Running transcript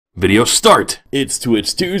Video start! It's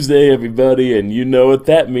Twitch Tuesday, everybody, and you know what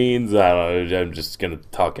that means. I don't know, I'm just gonna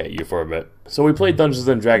talk at you for a bit. So we played Dungeons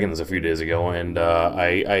and Dragons a few days ago, and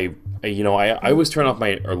I always turn off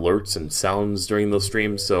my alerts and sounds during those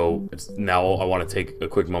streams, so now I want to take a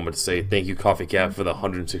quick moment to say thank you, Coffee Cat, for the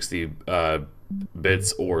 160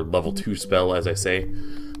 bits, or level 2 spell, as I say,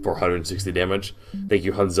 for 160 damage. Thank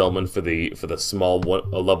you, Hunzelman, for the small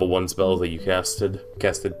level 1 spell that you cast.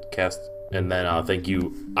 And then thank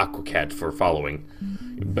you, Aquacat, for following.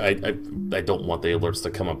 I don't want the alerts to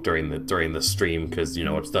come up during the stream because, you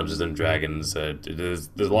know, it's Dungeons and Dragons. There's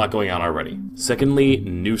a lot going on already. Secondly,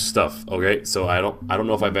 new stuff. Okay, so I don't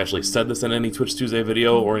know if I've actually said this in any Twitch Tuesday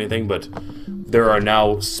video or anything, but there are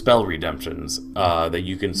now spell redemptions that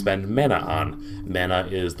you can spend mana on. Mana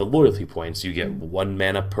is the loyalty points. You get 1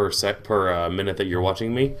 mana per minute that you're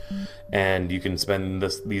watching me, and you can spend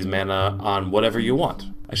these mana on whatever you want.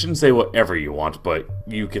 I shouldn't say whatever you want, but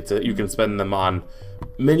you can spend them on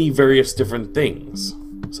many various different things,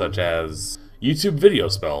 such as YouTube video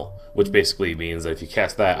spell, which basically means that if you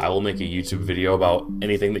cast that, I will make a YouTube video about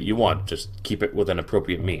anything that you want. Just keep it within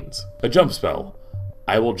appropriate means. A jump spell.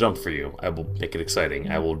 I will jump for you. I will make it exciting.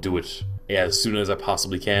 I will do it as soon as I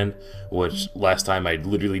possibly can, which last time I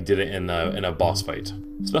literally did it in a boss fight.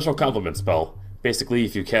 Special compliment spell. Basically,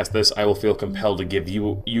 if you cast this, I will feel compelled to give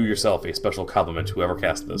you yourself a special compliment, whoever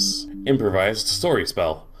cast this. Improvised story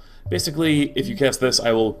spell. Basically, if you cast this,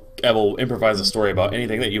 I will improvise a story about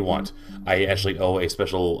anything that you want. I actually owe a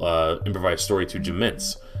special improvised story to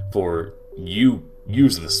Jimintz for you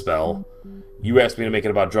use the spell. You asked me to make it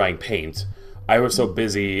about drying paint. I was so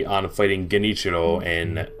busy on fighting Genichiro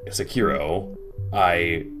and Sekiro,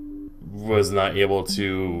 I was not able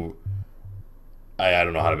to. I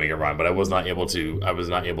don't know how to make it rhyme, but I was not able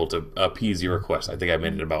to appease your request. I think I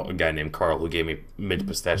made it about a guy named Carl who gave me mint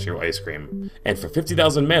pistachio ice cream. And for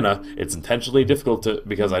 50,000 mana, it's intentionally difficult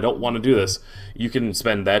because I don't want to do this. You can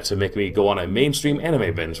spend that to make me go on a mainstream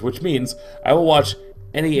anime binge, which means I will watch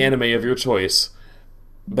any anime of your choice.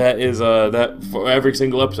 That is that for every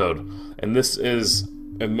single episode. And this is,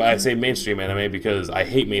 I say mainstream anime because I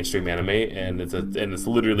hate mainstream anime, and it's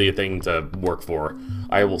literally a thing to work for.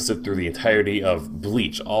 I will sit through the entirety of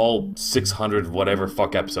Bleach, all 600 whatever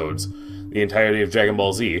fuck episodes, the entirety of Dragon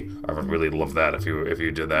Ball Z. I would really love that if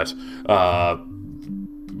you did that.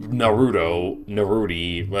 Naruto,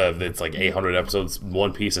 it's like 800 episodes.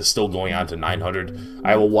 One Piece is still going on to 900.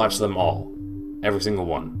 I will watch them all, every single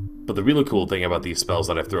one. But the really cool thing about these spells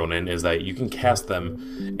that I've thrown in is that you can cast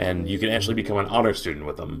them, and you can actually become an honor student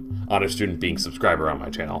with them. Honor student being subscriber on my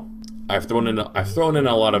channel. I've thrown in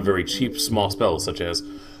a lot of very cheap small spells, such as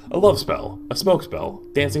a love spell, a smoke spell,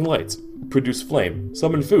 dancing lights, produce flame,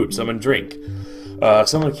 summon food, summon drink,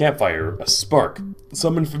 summon campfire, a spark,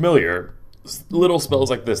 summon familiar. Little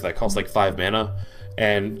spells like this that cost like 5 mana.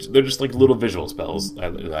 And they're just like little visual spells.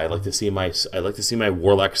 I like to see my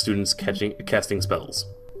Warlock students casting spells.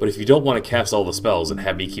 But if you don't want to cast all the spells and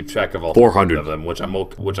have me keep track of all 400 of them, which I'm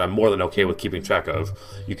more than okay with keeping track of,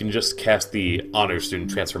 you can just cast the Honor Student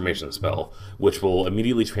Transformation spell, which will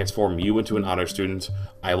immediately transform you into an Honor Student.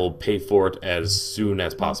 I will pay for it as soon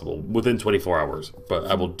as possible, within 24 hours, but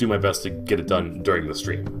I will do my best to get it done during the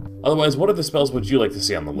stream. Otherwise, what other spells would you like to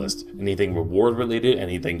see on the list? Anything reward related?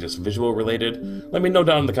 Anything just visual related? Let me know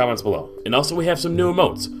down in the comments below. And also, we have some new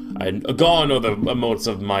emotes. Gone are the emotes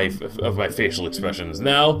of my facial expressions.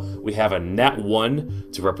 Now we have a nat 1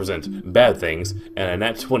 to represent bad things and a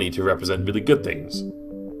nat 20 to represent really good things.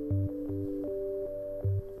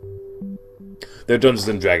 They're Dungeons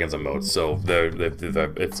and Dragons emotes, so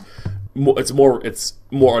it's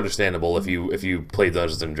more understandable if you play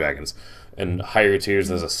Dungeons and Dragons. And higher tiers,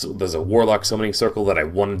 there's a Warlock summoning circle that I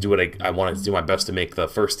want to do my best to make the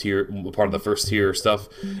first tier part of the first tier stuff,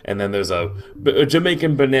 and then there's a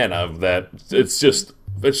Jamaican banana that it's just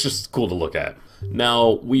cool to look at.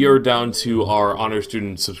 Now we are down to our honor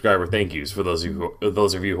student subscriber thank yous for those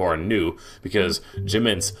of you who are new, because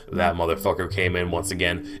Jimintz, that motherfucker, came in once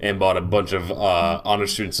again and bought a bunch of honor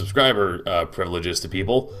student subscriber privileges to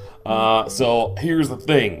people. So here's the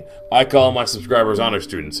thing. I call my subscribers honor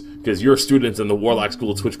students because you're students in the Warlock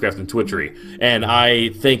School of Twitchcraft and Twitchery, and I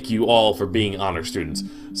thank you all for being honor students.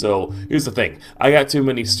 So here's the thing. I got too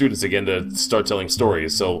many students again to start telling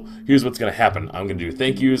stories, so here's what's going to happen. I'm going to do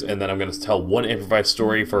thank yous, and then I'm going to tell one improvised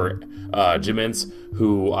story for Jimintz,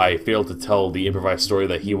 who I failed to tell the improvised story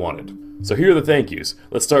that he wanted. So here are the thank yous.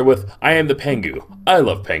 Let's start with I Am the Pengu. I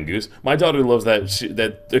love Pengus. My daughter loves that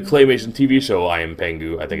claymation TV show I Am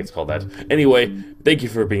Pengu. I think it's called that. Anyway, thank you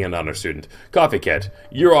for being an honor student. Coffee Cat,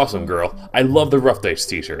 you're awesome, girl. I love the Rough Dice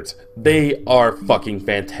t-shirts. They are fucking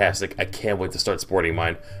fantastic. I can't wait to start sporting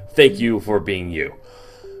mine. Thank you for being you.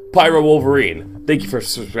 Pyro Wolverine, thank you for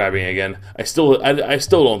subscribing again. I still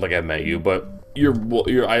don't think I've met you, but I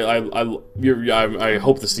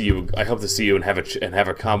hope to see you. I hope to see you and have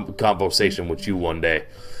a conversation with you one day.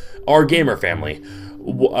 Our gamer family,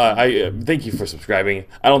 I thank you for subscribing.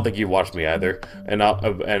 I don't think you watched me either,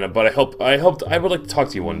 but I would like to talk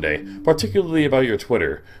to you one day, particularly about your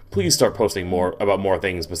Twitter. Please start posting more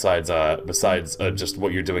things besides just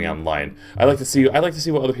what you're doing online. I like to see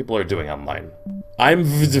what other people are doing online. I'm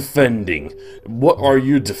defending. What are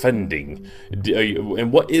you defending?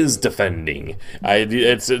 And what is defending?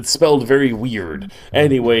 It's spelled very weird.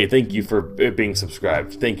 Anyway, thank you for being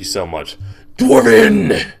subscribed. Thank you so much.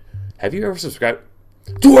 Dwarven! Have you ever subscribed?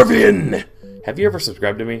 Dwarven! Have you ever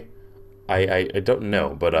subscribed to me? I don't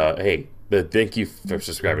know, but hey, thank you for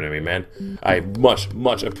subscribing to me, man. I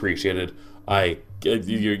much appreciated. I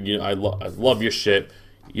love your shit.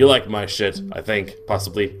 You like my shit, I think,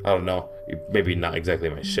 possibly. I don't know. Maybe not exactly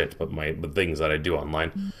my shit, but the things that I do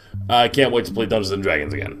online. I can't wait to play Dungeons and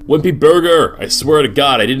Dragons again. Wimpy Burger, I swear to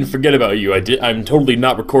God, I didn't forget about you. I'm totally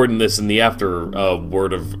not recording this in the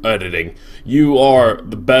afterword of editing. You are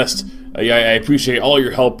the best. I appreciate all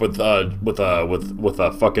your help with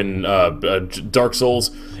fucking Dark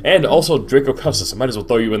Souls, and also Draco Custis. I might as well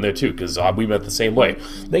throw you in there too, because we met the same way.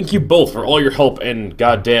 Thank you both for all your help in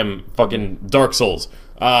goddamn fucking Dark Souls.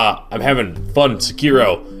 I'm having fun,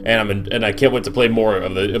 Sekiro, and I can't wait to play more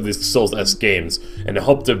of these Souls-esque games. And I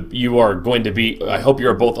hope you are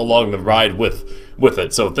both along the ride with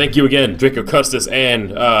it. So thank you again, Draco Custis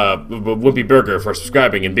and Wimpy Burger, for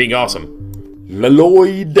subscribing and being awesome.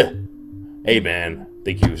 Lloyd, hey man,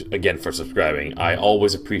 thank you again for subscribing. I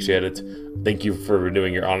always appreciate it. Thank you for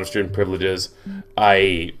renewing your honor student privileges.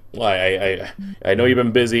 I know you've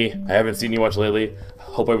been busy. I haven't seen you much lately.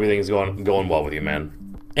 Hope everything's going well with you, man.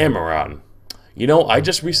 Amaran. You know, I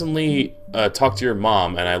just recently talked to your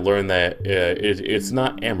mom, and I learned that it's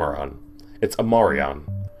not Amaran. It's Amarion.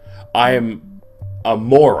 I'm a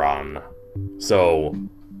moron. So,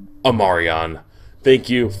 Amarion, thank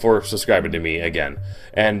you for subscribing to me again.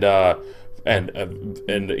 And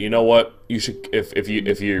you know what? You should, if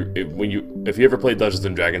you ever play Dungeons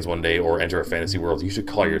and Dragons one day or enter a fantasy world, you should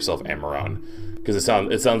call yourself Amaran. Because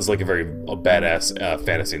it sounds like a very badass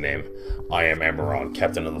fantasy name. I am Amaron,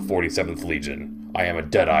 captain of the 47th Legion. I am a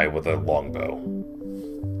Deadeye with a longbow.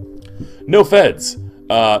 No Feds.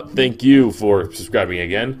 Thank you for subscribing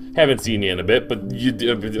again. Haven't seen you in a bit, but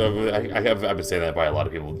I've been saying that by a lot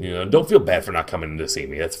of people. You know, don't feel bad for not coming to see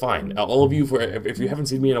me. That's fine. All of you, if you haven't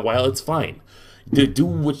seen me in a while, it's fine. Do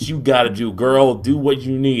what you gotta do, girl. Do what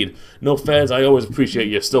you need. No Feds. I always appreciate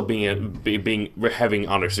you still having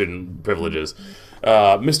honor student privileges.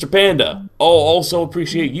 Mr. Panda. Oh, also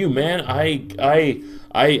appreciate you, man. I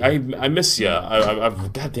miss you.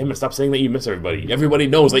 God damn it! Stop saying that you miss everybody. Everybody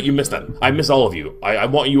knows that you miss them. I miss all of you. I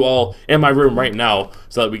want you all in my room right now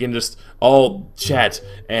so that we can just all chat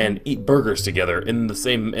and eat burgers together in the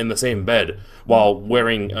same bed while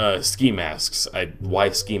wearing ski masks.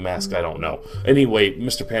 Why ski masks? I don't know. Anyway,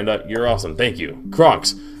 Mr. Panda, you're awesome. Thank you.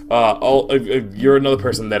 Kronks. You're another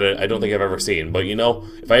person that I don't think I've ever seen, but you know,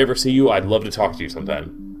 if I ever see you, I'd love to talk to you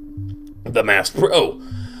sometime. The Masked Pro.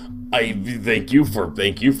 I thank you for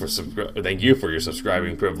your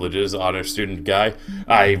subscribing privileges, honor student guy.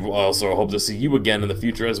 I also hope to see you again in the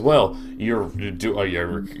future as well.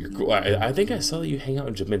 I think I saw that you hang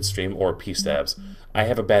out in midstream or P-Stabs. I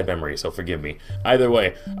have a bad memory, so forgive me. Either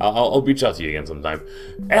way, I'll reach out to you again sometime.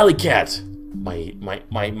 Alley Cat, my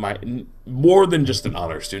more than just an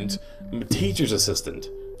honor student, teacher assistant.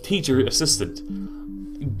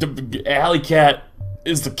 Alley Cat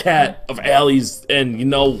is the cat of Allie's, and you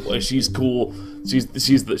know she's cool. She's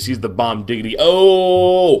the bomb diggity.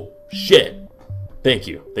 Oh shit! Thank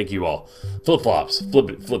you all. Flip flops,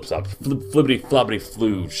 flip flops, flippity floppity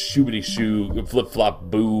flu, shoobity shoo, flip flop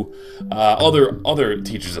boo. Other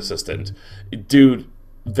teacher's assistant, dude.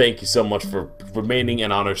 Thank you so much for remaining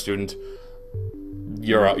an honor student.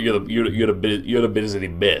 You're the busy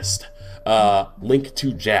best. Link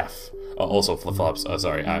to Jeff. Also flip flops.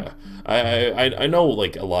 Sorry, I know a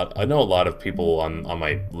lot of people on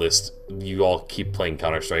my list. You all keep playing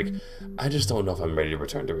Counter-Strike. I just don't know if I'm ready to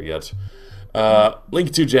return to it yet.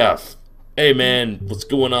 Link to Jeff. Hey man, what's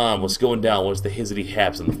going on? What's going down? What's the hizzity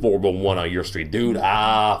haps in the 411 on your street, dude?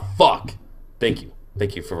 Fuck. Thank you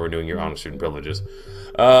for renewing your honor student privileges.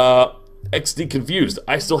 XD confused.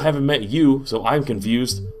 I still haven't met you, so I'm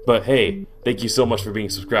confused. But hey, thank you so much for being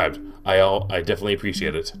subscribed. I definitely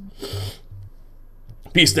appreciate it.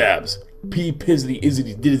 P-stabs. P-pizzity,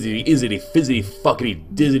 izzity, dizzity, izzity, fizzity, fuckity,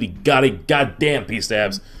 dizzity, goddamn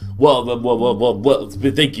P-stabs. Well,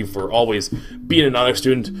 thank you for always being an honor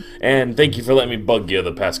student, and thank you for letting me bug you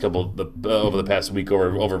the past over the past week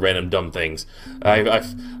over random dumb things.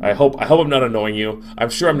 I hope I'm not annoying you.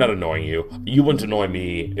 I'm sure I'm not annoying you. You wouldn't annoy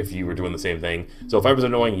me if you were doing the same thing. So if I was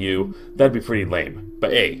annoying you, that'd be pretty lame.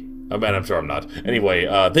 But hey, I'm sure I'm not. Anyway,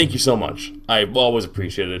 thank you so much. I always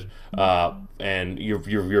appreciate it. And your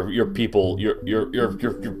people, your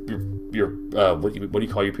what do you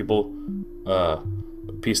call your people?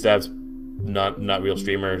 P-stabs, not real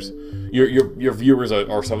streamers. Your viewers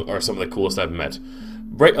are some of the coolest I've met.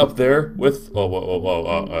 Right up there with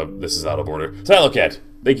this is out of order. Silocat,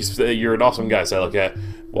 thank you. You're an awesome guy, Silocat.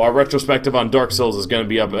 Well, our retrospective on Dark Souls is going to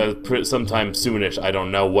be up sometime soonish. I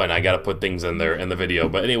don't know when. I got to put things in there in the video.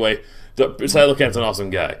 But anyway, Silocat's an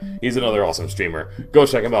awesome guy. He's another awesome streamer. Go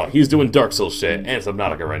check him out. He's doing Dark Souls shit and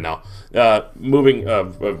Subnautica right now.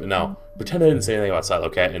 Now, pretend I didn't say anything about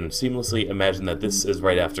Silocat and seamlessly imagine that this is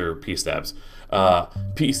right after P-stabs. I'm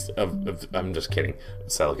just kidding.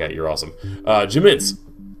 Silocat, you're awesome. Jamintz,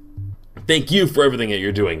 thank you for everything that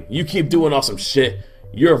you're doing. You keep doing awesome shit.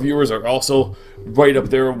 Your viewers are also right up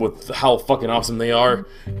there with how fucking awesome they are.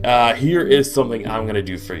 Here is something I'm gonna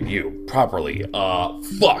do for you properly.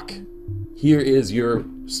 Here is your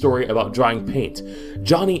story about drying paint.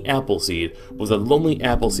 Johnny Appleseed was a lonely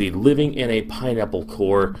appleseed living in a pineapple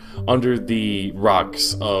core under the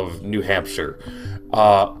rocks of New Hampshire.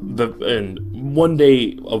 And one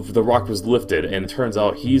day the rock was lifted, and it turns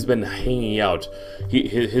out he's been hanging out.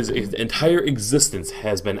 His entire existence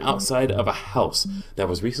has been outside of a house that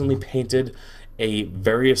was recently painted a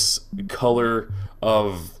various color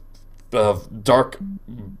of dark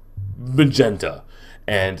magenta.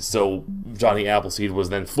 And so Johnny Appleseed was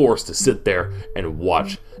then forced to sit there and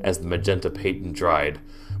watch as the magenta paint dried,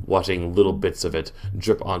 watching little bits of it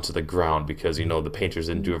drip onto the ground because, you know, the painters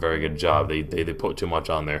didn't do a very good job. They put too much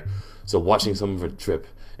on there. So watching some of it drip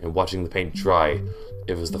and watching the paint dry,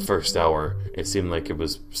 it was the first hour. It seemed like it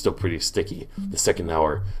was still pretty sticky. The second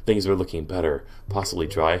hour, things were looking better. Possibly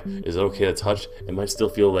dry. Is it okay to touch? It might still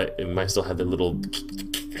feel like it might still have that little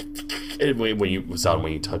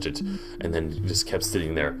when you touch it, and then it just kept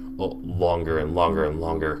sitting there longer and longer and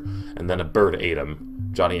longer, and then a bird ate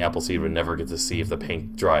him. Johnny Appleseed would never get to see if the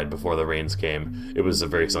paint dried before the rains came. It was a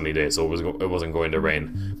very sunny day, so it wasn't going to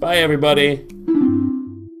rain. Bye, everybody!